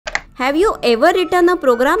Have you ever written a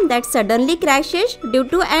program that suddenly crashes due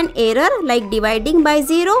to an error like dividing by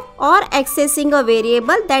 0 or accessing a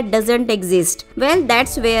variable that doesn't exist? Well,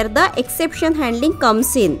 that's where the exception handling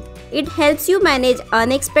comes in. It helps you manage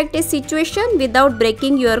unexpected situations without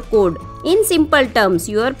breaking your code. In simple terms,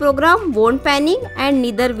 your program won't panic and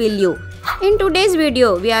neither will you. In today's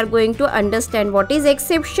video, we are going to understand what is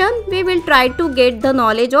exception. We will try to get the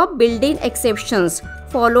knowledge of built-in exceptions,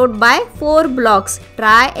 followed by 4 blocks: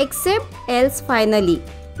 try, except, else, finally.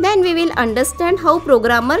 Then we will understand how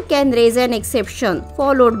programmer can raise an exception,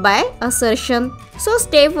 followed by assertion. So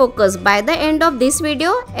stay focused. By the end of this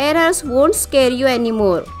video, errors won't scare you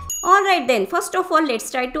anymore. Alright then, first of all,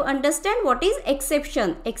 let's try to understand what is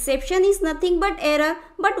exception. Exception is nothing but error.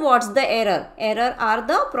 But what's the error? Error are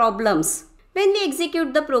the problems. When we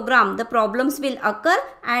execute the program, the problems will occur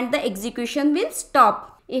and the execution will stop.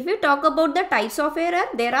 If we talk about the types of error,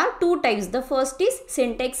 there are 2 types. The first is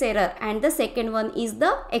syntax error and the second one is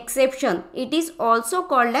the exception. It is also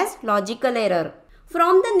called as logical error.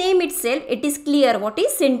 From the name itself, it is clear what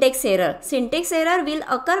is syntax error. Syntax error will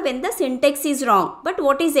occur when the syntax is wrong. But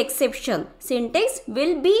what is exception? Syntax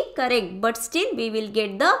will be correct, but still we will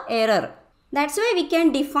get the error. That's why we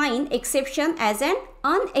can define exception as an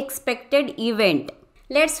unexpected event.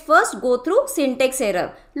 Let's first go through syntax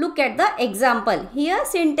error. Look at the example. Here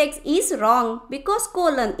syntax is wrong because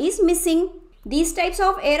colon is missing. These types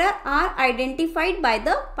of error are identified by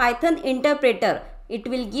the Python interpreter. It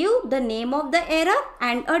will give the name of the error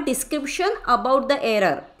and a description about the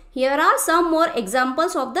error. Here are some more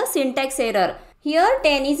examples of the syntax error. Here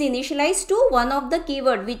 10 is initialized to one of the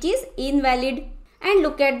keyword which is invalid. And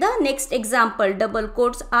look at the next example. Double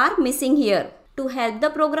quotes are missing here. To help the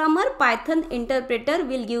programmer, Python interpreter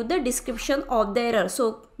will give the description of the error.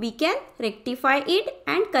 So we can rectify it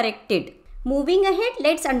and correct it. Moving ahead,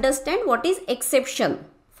 let's understand what is exception.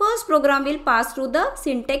 First program will pass through the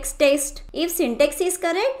syntax test. If syntax is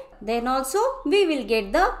correct, then also we will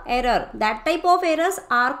get the error. That type of errors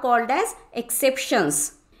are called as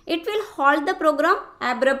exceptions. It will halt the program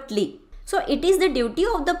abruptly. So it is the duty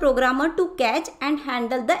of the programmer to catch and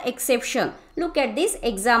handle the exception. Look at this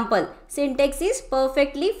example. Syntax is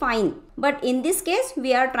perfectly fine. But in this case,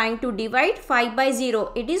 we are trying to divide 5 by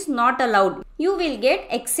 0. It is not allowed. You will get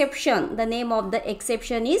exception. The name of the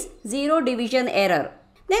exception is zero division error.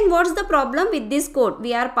 Then what's the problem with this code?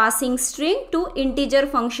 We are passing string to integer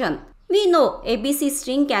function. We know ABC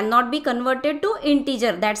string cannot be converted to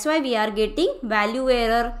integer. That's why we are getting value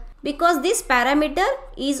error. Because this parameter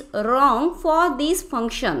is wrong for this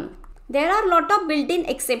function. There are lot of built-in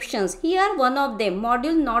exceptions. Here one of them,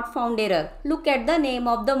 module not found error. Look at the name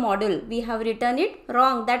of the module. We have written it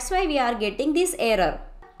wrong. That's why we are getting this error.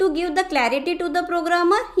 To give the clarity to the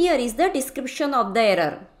programmer, here is the description of the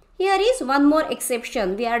error. Here is one more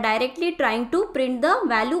exception. We are directly trying to print the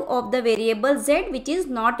value of the variable z which is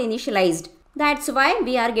not initialized. That's why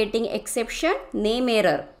we are getting exception name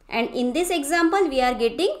error. And in this example, we are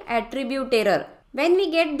getting attribute error. When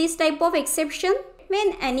we get this type of exception,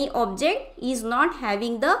 when any object is not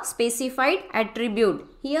having the specified attribute.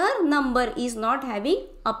 Here number is not having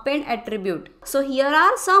append attribute. So here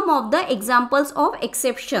are some of the examples of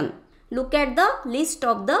exception. Look at the list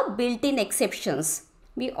of the built-in exceptions.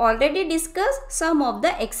 We already discussed some of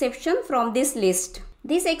the exception from this list.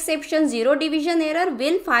 This exception zero division error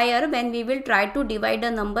will fire when we will try to divide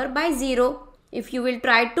a number by 0. If you will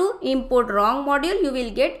try to import wrong module, you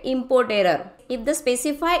will get import error. If the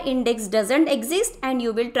specified index doesn't exist and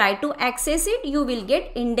you will try to access it, you will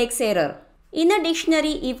get index error. In a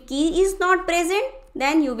dictionary, if key is not present,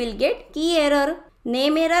 then you will get key error.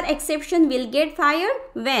 Name error exception will get fired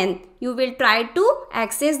when you will try to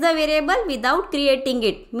access the variable without creating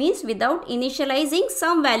it, means without initializing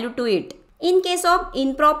some value to it. In case of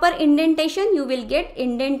improper indentation, you will get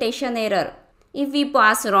indentation error. If we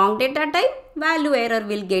pass wrong data type, value error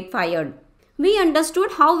will get fired. We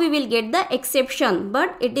understood how we will get the exception,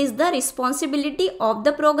 but it is the responsibility of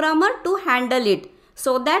the programmer to handle it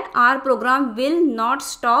so that our program will not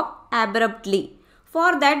stop abruptly.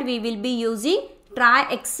 For that, we will be using try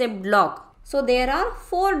except block. So there are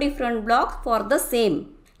 4 different blocks for the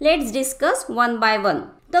same. Let's discuss one by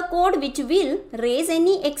one. The code which will raise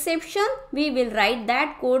any exception, we will write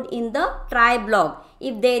that code in the try block.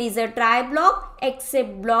 If there is a try block,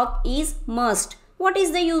 except block is must. What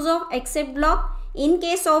is the use of except block? In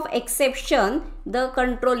case of exception, the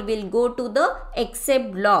control will go to the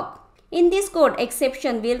except block. In this code,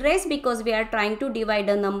 exception will raise because we are trying to divide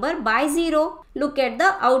a number by 0. Look at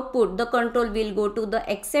the output. The control will go to the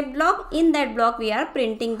except block. In that block, we are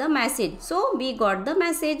printing the message. So, we got the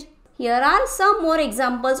message. Here are some more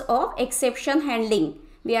examples of exception handling.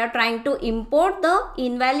 We are trying to import the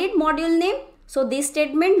invalid module name. So this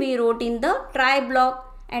statement we wrote in the try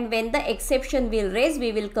block, and when the exception will raise,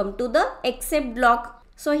 we will come to the except block.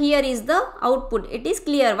 So here is the output. It is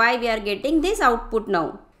clear why we are getting this output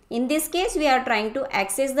now. In this case, we are trying to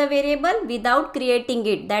access the variable without creating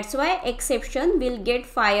it. That's why exception will get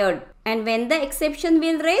fired. And when the exception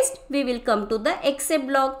will raised, we will come to the except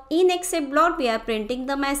block. In except block, we are printing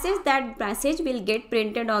the message. That message will get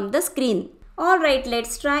printed on the screen. Alright,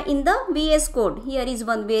 let's try in the VS Code. Here is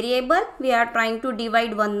one variable. We are trying to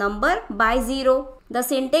divide one number by 0. The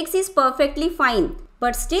syntax is perfectly fine,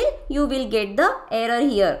 but still you will get the error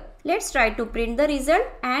here. Let's try to print the result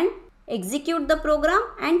and execute the program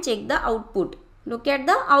and check the output. Look at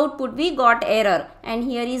the output, we got error, and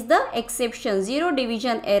here is the exception, 0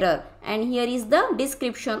 division error, and here is the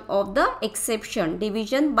description of the exception,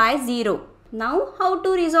 division by 0. Now how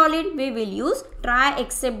to resolve it? We will use try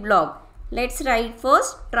except block. Let's write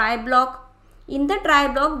first try block. In the try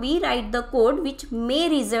block, we write the code which may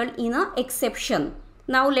result in an exception.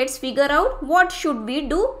 Now let's figure out what should we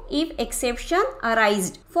do if exception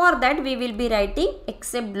arised. For that we will be writing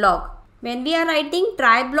except block. When we are writing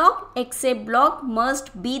try block, except block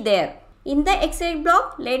must be there. In the except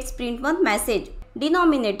block, let's print one message.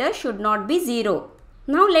 Denominator should not be 0.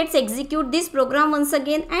 Now let's execute this program once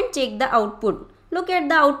again and check the output. Look at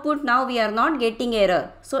the output. Now we are not getting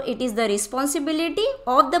error. So it is the responsibility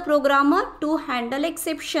of the programmer to handle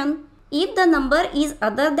exception. If the number is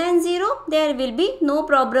other than 0, there will be no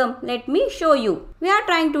problem. Let me show you. We are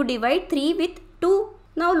trying to divide 3 with 2.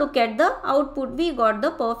 Now look at the output. We got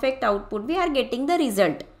the perfect output. We are getting the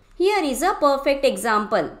result. Here is a perfect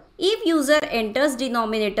example. If user enters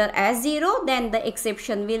denominator as 0, then the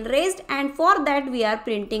exception will raised, and for that we are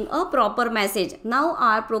printing a proper message. Now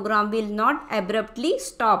our program will not abruptly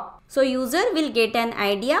stop. So user will get an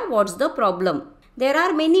idea what's the problem. There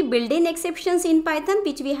are many built-in exceptions in Python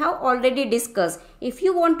which we have already discussed. If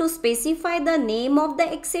you want to specify the name of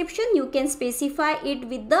the exception, you can specify it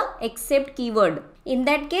with the except keyword. In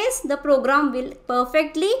that case, the program will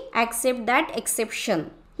perfectly accept that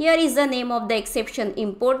exception. Here is the name of the exception,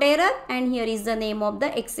 import error, and here is the name of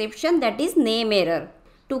the exception, that is name error.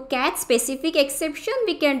 To catch specific exception,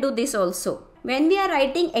 we can do this also. When we are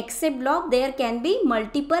writing except block, there can be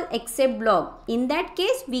multiple except block. In that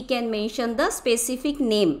case, we can mention the specific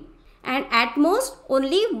name. And at most,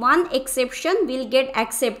 only one exception will get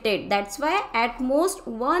accepted. That's why at most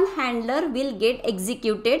one handler will get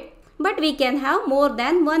executed. But we can have more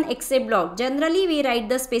than one except block. Generally, we write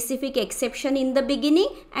the specific exception in the beginning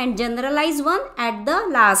and generalize one at the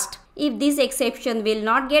last. If this exception will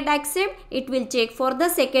not get accepted, it will check for the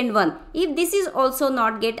second one. If this is also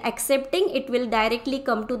not get accepting, it will directly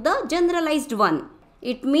come to the generalized one.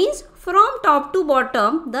 It means from top to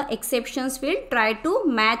bottom, the exceptions will try to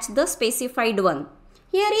match the specified one.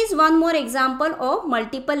 Here is one more example of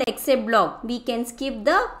multiple except block. We can skip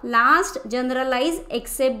the last generalized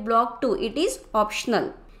except block too. It is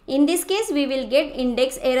optional. In this case, we will get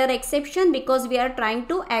index error exception because we are trying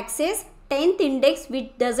to access 10th index which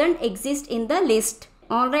doesn't exist in the list.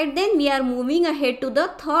 Alright, then we are moving ahead to the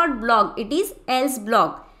third block. It is else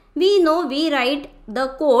block. We know we write the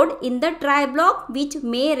code in the try block which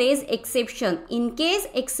may raise exception. In case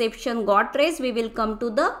exception got raised, we will come to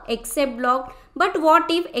the except block. But what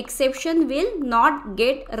if exception will not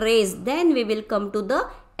get raised? Then we will come to the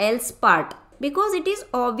else part. Because it is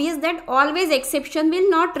obvious that always exception will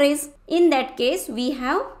not raise. In that case, we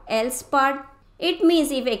have else part. It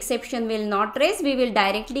means if exception will not raise, we will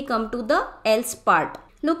directly come to the else part.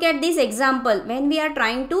 Look at this example. When we are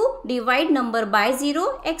trying to divide number by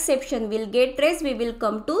 0, exception will get raised. We will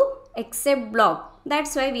come to except block.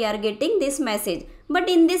 That's why we are getting this message. But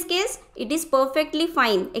in this case, it is perfectly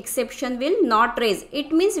fine. Exception will not raise.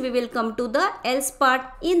 It means we will come to the else part.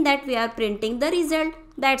 In that we are printing the result.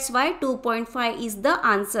 That's why 2.5 is the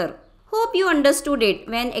answer. Hope you understood it.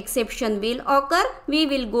 When exception will occur, we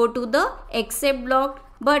will go to the except block.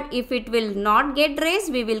 But if it will not get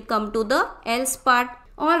raised, we will come to the else part.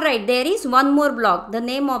 Alright, there is one more block. The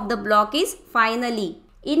name of the block is finally.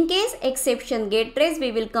 In case exception get raised,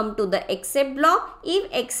 we will come to the except block.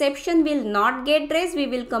 If exception will not get raised, we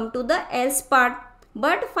will come to the else part.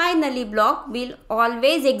 But finally block will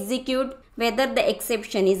always execute whether the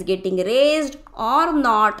exception is getting raised or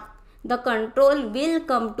not. The control will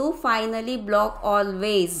come to finally block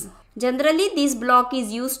always. Generally, this block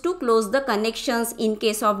is used to close the connections in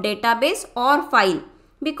case of database or file.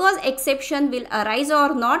 Because exception will arise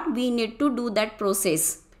or not, we need to do that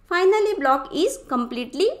process. Finally block is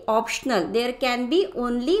completely optional. There can be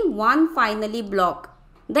only one finally block.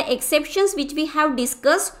 The exceptions which we have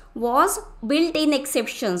discussed was built-in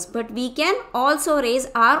exceptions, but we can also raise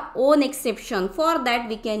our own exception. For that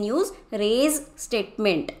we can use raise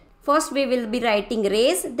statement. First we will be writing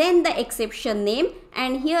raise, then the exception name,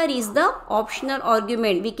 and here is the optional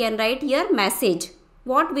argument. We can write here message.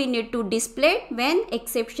 What we need to display when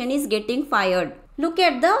exception is getting fired. Look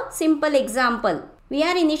at the simple example. We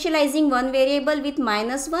are initializing one variable with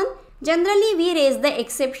 -1. Generally we raise the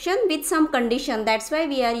exception with some condition. That's why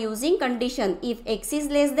we are using condition. If x is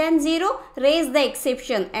less than 0, raise the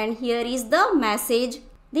exception, and here is the message.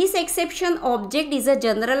 This exception object is a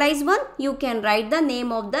generalized one. You can write the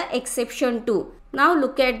name of the exception too. Now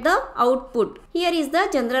look at the output. Here is the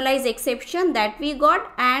generalized exception that we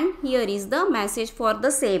got, and here is the message for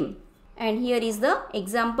the same. And here is the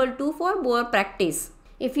example 2 for more practice.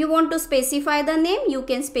 If you want to specify the name, you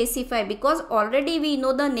can specify, because already we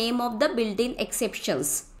know the name of the built-in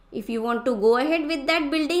exceptions. If you want to go ahead with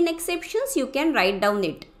that built-in exceptions, you can write down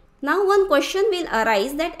it. Now one question will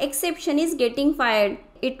arise that exception is getting fired.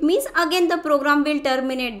 It means again the program will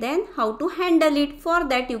terminate. Then how to handle it? For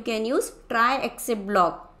that you can use try except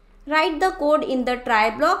block. Write the code in the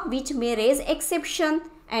try block which may raise exception,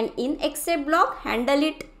 and in except block handle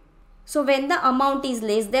it. So when the amount is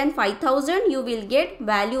less than 5000, you will get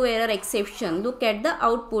value error exception. Look at the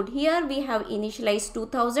output. Here we have initialized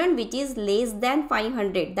 2000 which is less than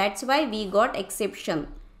 500. That's why we got exception.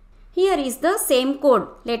 Here is the same code.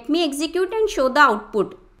 Let me execute and show the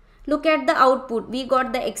output. Look at the output. We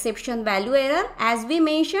got the exception value error as we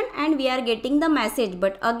mentioned, and we are getting the message.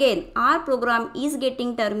 But again our program is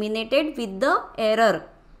getting terminated with the error.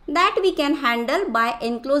 That we can handle by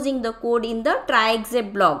enclosing the code in the try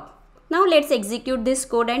except block. Now let's execute this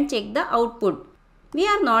code and check the output. We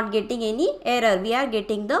are not getting any error. We are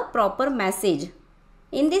getting the proper message.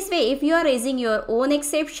 In this way, if you are raising your own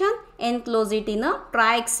exception, enclose it in a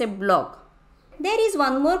try except block. There is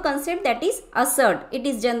one more concept, that is assert. It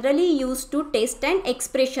is generally used to test an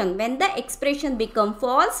expression. When the expression becomes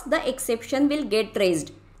false, the exception will get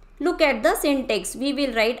raised. Look at the syntax. We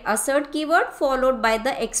will write assert keyword followed by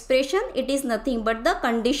the expression. It is nothing but the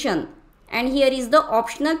condition. And here is the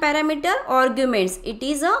optional parameter arguments. It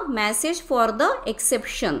is a message for the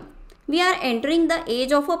exception. We are entering the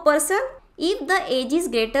age of a person. If the age is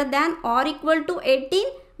greater than or equal to 18,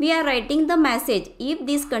 we are writing the message. If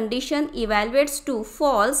this condition evaluates to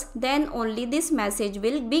false, then only this message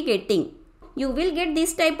will be getting. You will get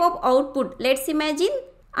this type of output. Let's imagine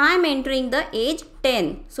I am entering the age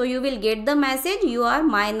 10. So you will get the message you are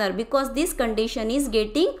minor, because this condition is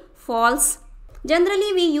getting false.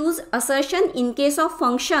 Generally we use assertion in case of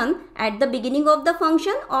function at the beginning of the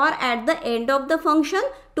function or at the end of the function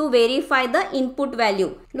to verify the input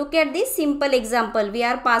value. Look at this simple example. We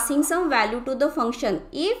are passing some value to the function.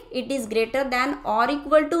 If it is greater than or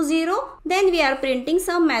equal to 0, then we are printing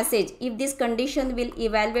some message. If this condition will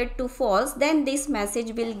evaluate to false, then this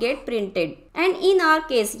message will get printed. And in our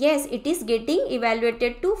case, yes, it is getting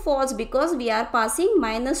evaluated to false because we are passing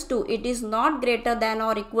 -2. It is not greater than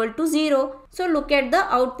or equal to 0. So look at the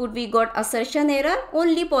output. We got assertion error.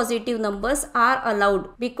 Only positive numbers are allowed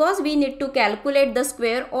because we need to calculate the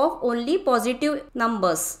square of only positive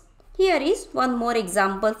numbers. Here is one more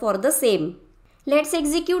example for the same. Let's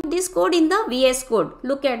execute this code in the VS Code.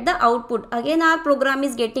 Look at the output. Again our program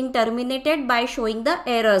is getting terminated by showing the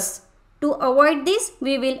errors. To avoid this,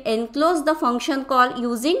 we will enclose the function call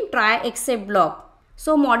using try except block.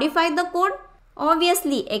 So modify the code.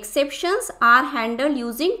 Obviously exceptions are handled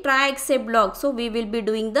using try except block. So we will be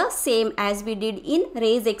doing the same as we did in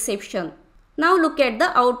raise exception. Now look at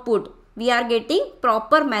the output. We are getting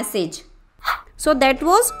proper message. So that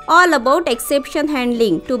was all about exception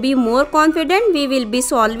handling. To be more confident, we will be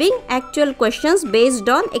solving actual questions based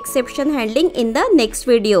on exception handling in the next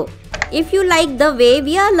video. If you like the way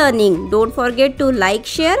we are learning, don't forget to like,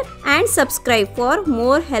 share and subscribe for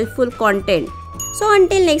more helpful content. So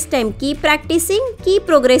until next time, keep practicing, keep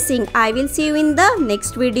progressing. I will see you in the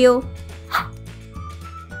next video.